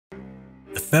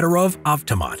Fedorov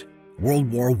Avtomat, World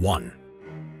War I.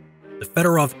 The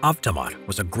Fedorov Avtomat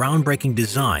was a groundbreaking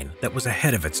design that was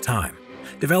ahead of its time.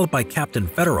 Developed by Captain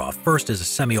Fedorov first as a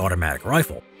semi-automatic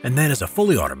rifle and then as a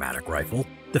fully automatic rifle,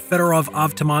 the Fedorov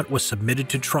Avtomat was submitted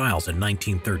to trials in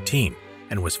 1913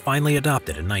 and was finally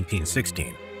adopted in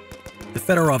 1916. The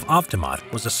Fedorov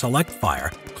Avtomat was a select-fire,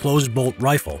 closed-bolt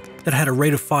rifle that had a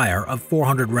rate of fire of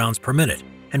 400 rounds per minute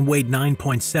and weighed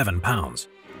 9.7 pounds.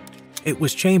 It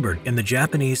was chambered in the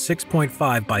Japanese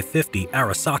 6.5 by 50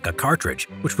 Arasaka cartridge,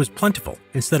 which was plentiful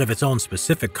instead of its own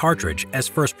specific cartridge as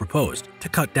first proposed to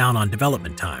cut down on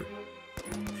development time.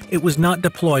 It was not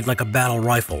deployed like a battle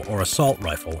rifle or assault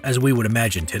rifle as we would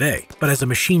imagine today, but as a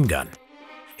machine gun.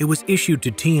 It was issued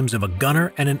to teams of a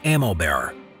gunner and an ammo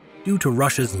bearer. Due to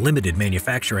Russia's limited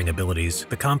manufacturing abilities,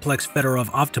 the complex Fedorov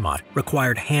Avtomat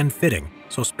required hand-fitting,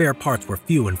 so spare parts were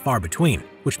few and far between,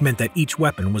 which meant that each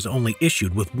weapon was only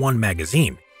issued with one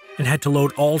magazine and had to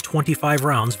load all 25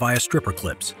 rounds via stripper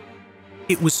clips.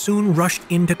 It was soon rushed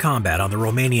into combat on the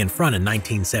Romanian front in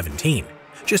 1917,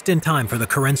 just in time for the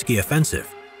Kerensky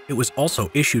offensive. It was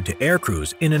also issued to air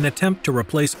crews in an attempt to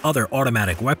replace other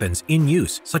automatic weapons in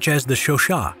use, such as the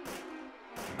Shosha.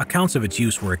 Accounts of its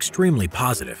use were extremely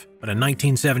positive, but in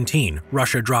 1917,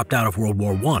 Russia dropped out of World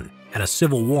War I and a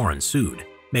civil war ensued,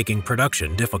 making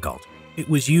production difficult. It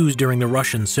was used during the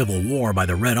Russian Civil War by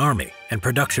the Red Army, and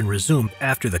production resumed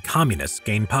after the Communists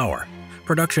gained power.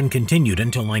 Production continued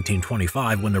until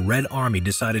 1925 when the Red Army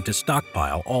decided to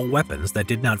stockpile all weapons that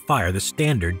did not fire the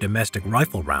standard domestic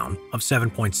rifle round of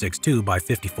 7.62 by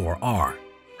 54R.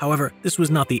 However, this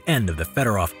was not the end of the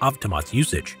Fedorov Avtomat's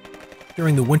usage.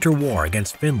 During the Winter War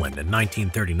against Finland in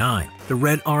 1939, the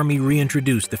Red Army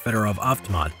reintroduced the Fedorov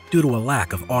Avtomat due to a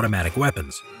lack of automatic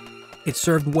weapons. It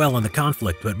served well in the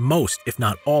conflict, but most, if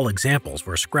not all, examples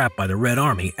were scrapped by the Red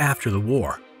Army after the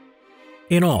war.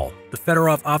 In all, the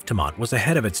Fedorov Avtomat was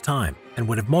ahead of its time and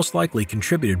would have most likely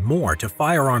contributed more to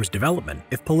firearms development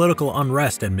if political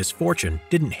unrest and misfortune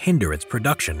didn't hinder its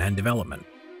production and development.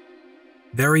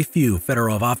 Very few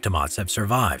Fedorov Avtomats have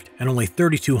survived, and only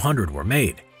 3,200 were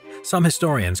made. Some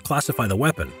historians classify the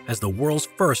weapon as the world's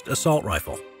first assault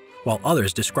rifle, while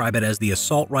others describe it as the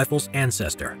assault rifle's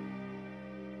ancestor.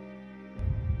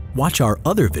 Watch our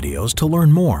other videos to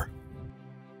learn more.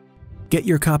 Get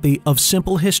your copy of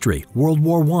Simple History World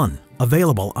War I,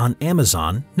 available on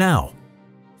Amazon now.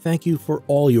 Thank you for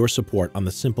all your support on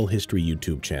the Simple History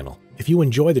YouTube channel. If you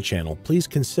enjoy the channel, please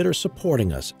consider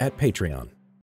supporting us at Patreon.